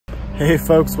Hey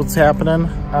folks, what's happening?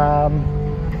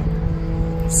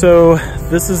 So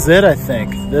this is it, I think.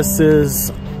 This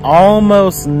is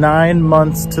almost 9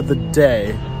 months to the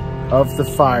day of the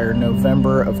fire,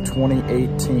 November of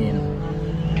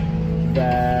 2018,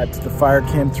 that the fire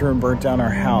came through and burnt down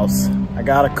our house. I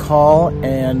got a call,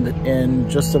 and in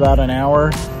just about an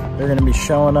hour, they're gonna be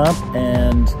showing up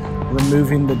and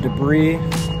removing the debris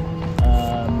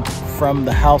from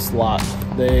the house lot.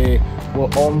 They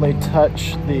will only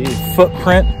touch the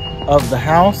footprint of the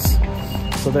house.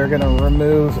 So they're gonna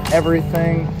remove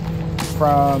everything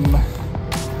from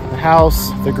the house,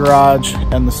 the garage,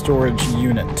 and the storage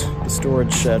unit, the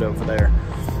storage shed over there.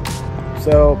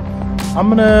 So I'm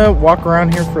gonna walk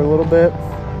around here for a little bit.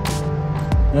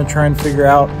 I'm gonna try and figure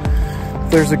out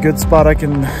if there's a good spot I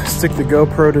can stick the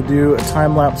GoPro to do a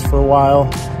time lapse for a while,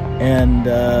 and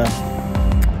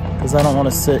because I don't want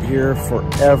to sit here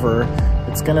forever.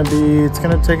 It's gonna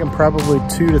take them probably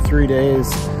 2 to 3 days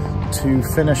to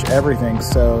finish everything.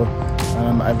 So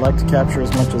I'd like to capture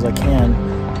as much as I can.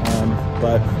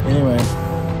 But anyway,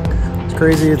 it's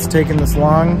crazy it's taken this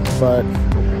long, but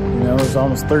you know, there's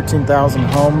almost 13,000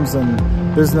 homes and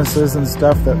businesses and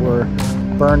stuff that were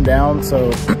burned down.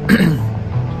 So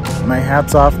my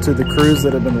hat's off to the crews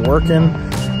that have been working.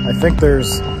 I think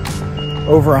there's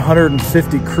over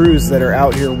 150 crews that are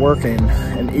out here working,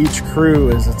 and each crew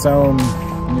is its own,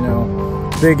 you know,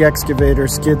 big excavator,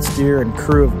 skid steer, and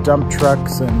crew of dump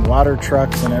trucks and water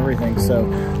trucks and everything. So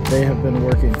they have been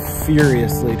working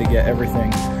furiously to get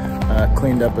everything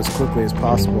cleaned up as quickly as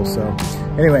possible. So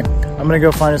anyway, I'm gonna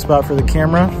go find a spot for the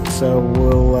camera. So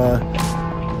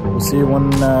we'll see you when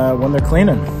they're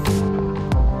cleaning.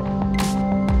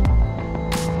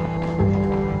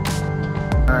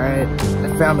 All right,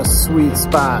 I found a sweet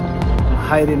spot. I'm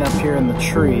hiding up here in the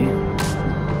tree.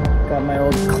 Got my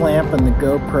old clamp and the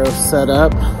GoPro set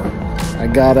up. I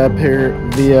got up here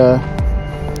via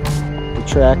the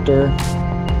tractor,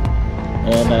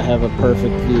 and I have a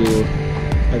perfect view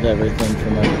of everything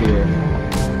from up here.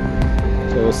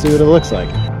 So we'll see what it looks like.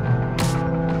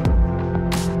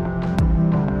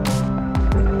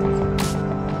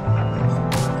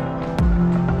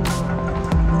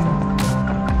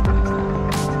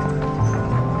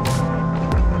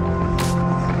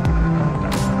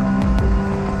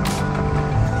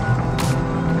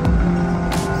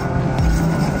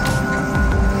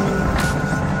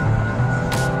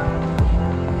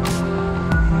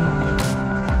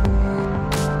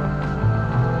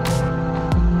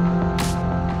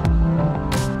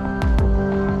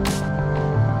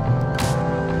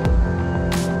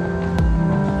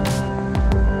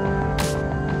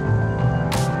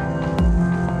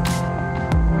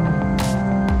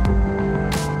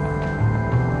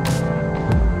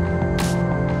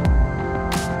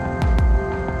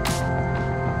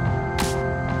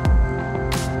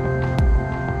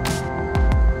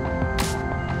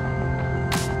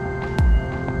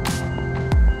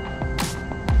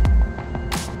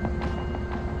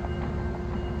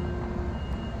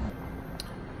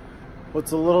 Well,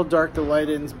 it's a little dark, the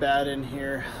lighting's bad in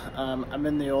here. I'm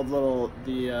in the old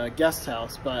guest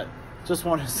house, but just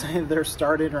want to say they're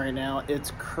starting right now.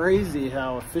 It's crazy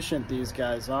how efficient these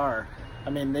guys are. I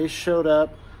mean, they showed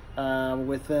up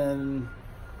within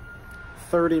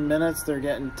 30 minutes, they're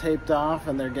getting taped off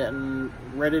and they're getting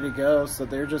ready to go. So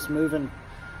they're just moving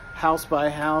house by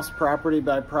house, property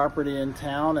by property in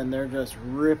town, and they're just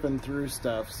ripping through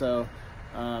stuff. So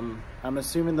I'm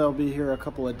assuming they'll be here a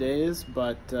couple of days,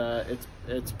 but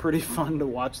it's pretty fun to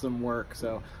watch them work.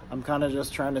 So I'm kind of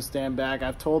just trying to stand back.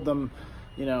 I've told them,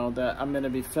 you know, that I'm going to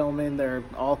be filming. They're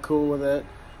all cool with it.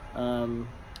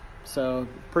 So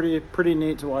pretty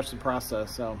neat to watch the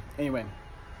process. So anyway.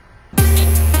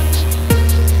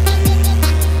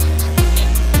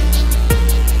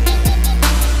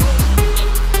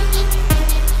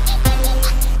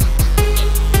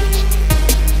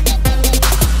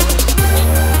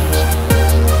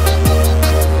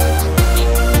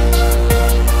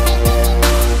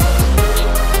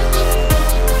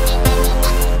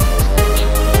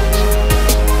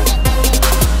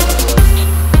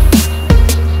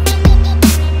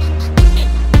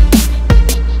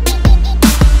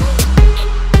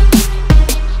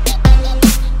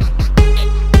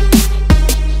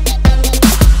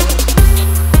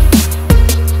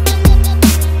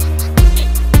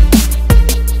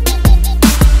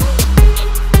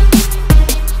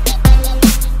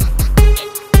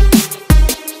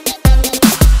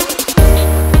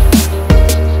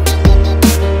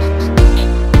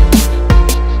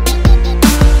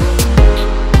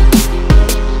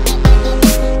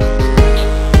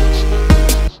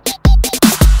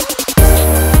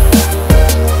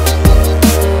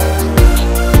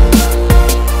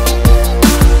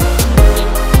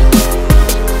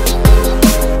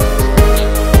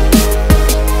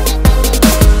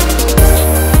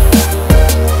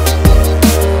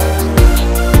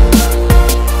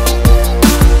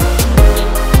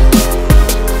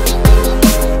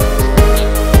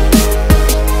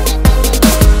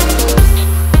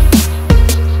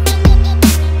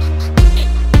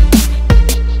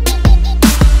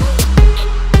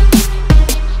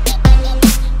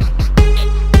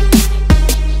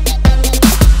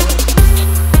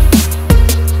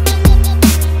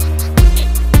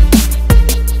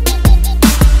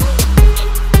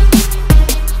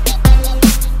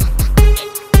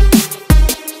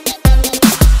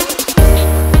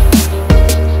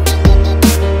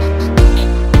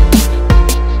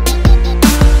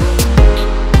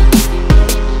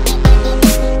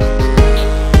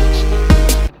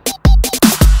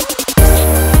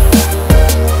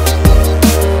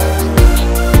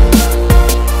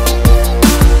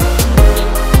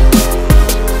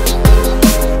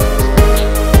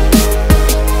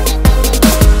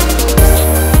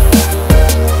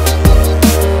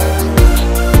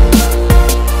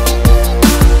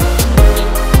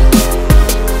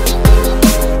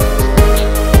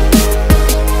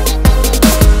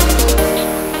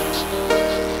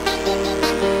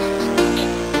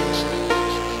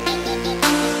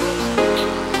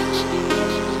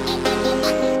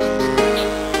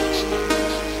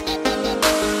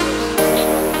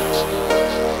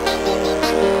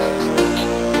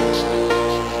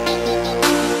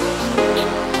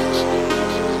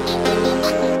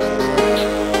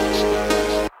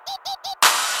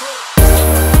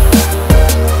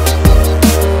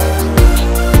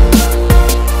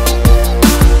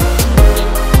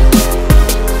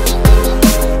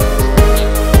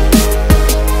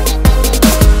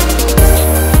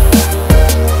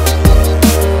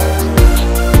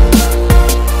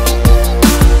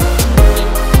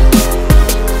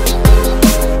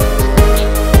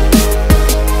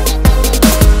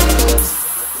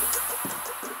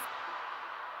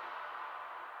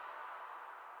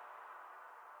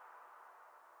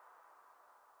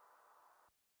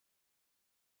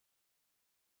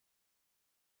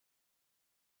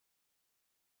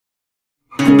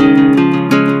 Thank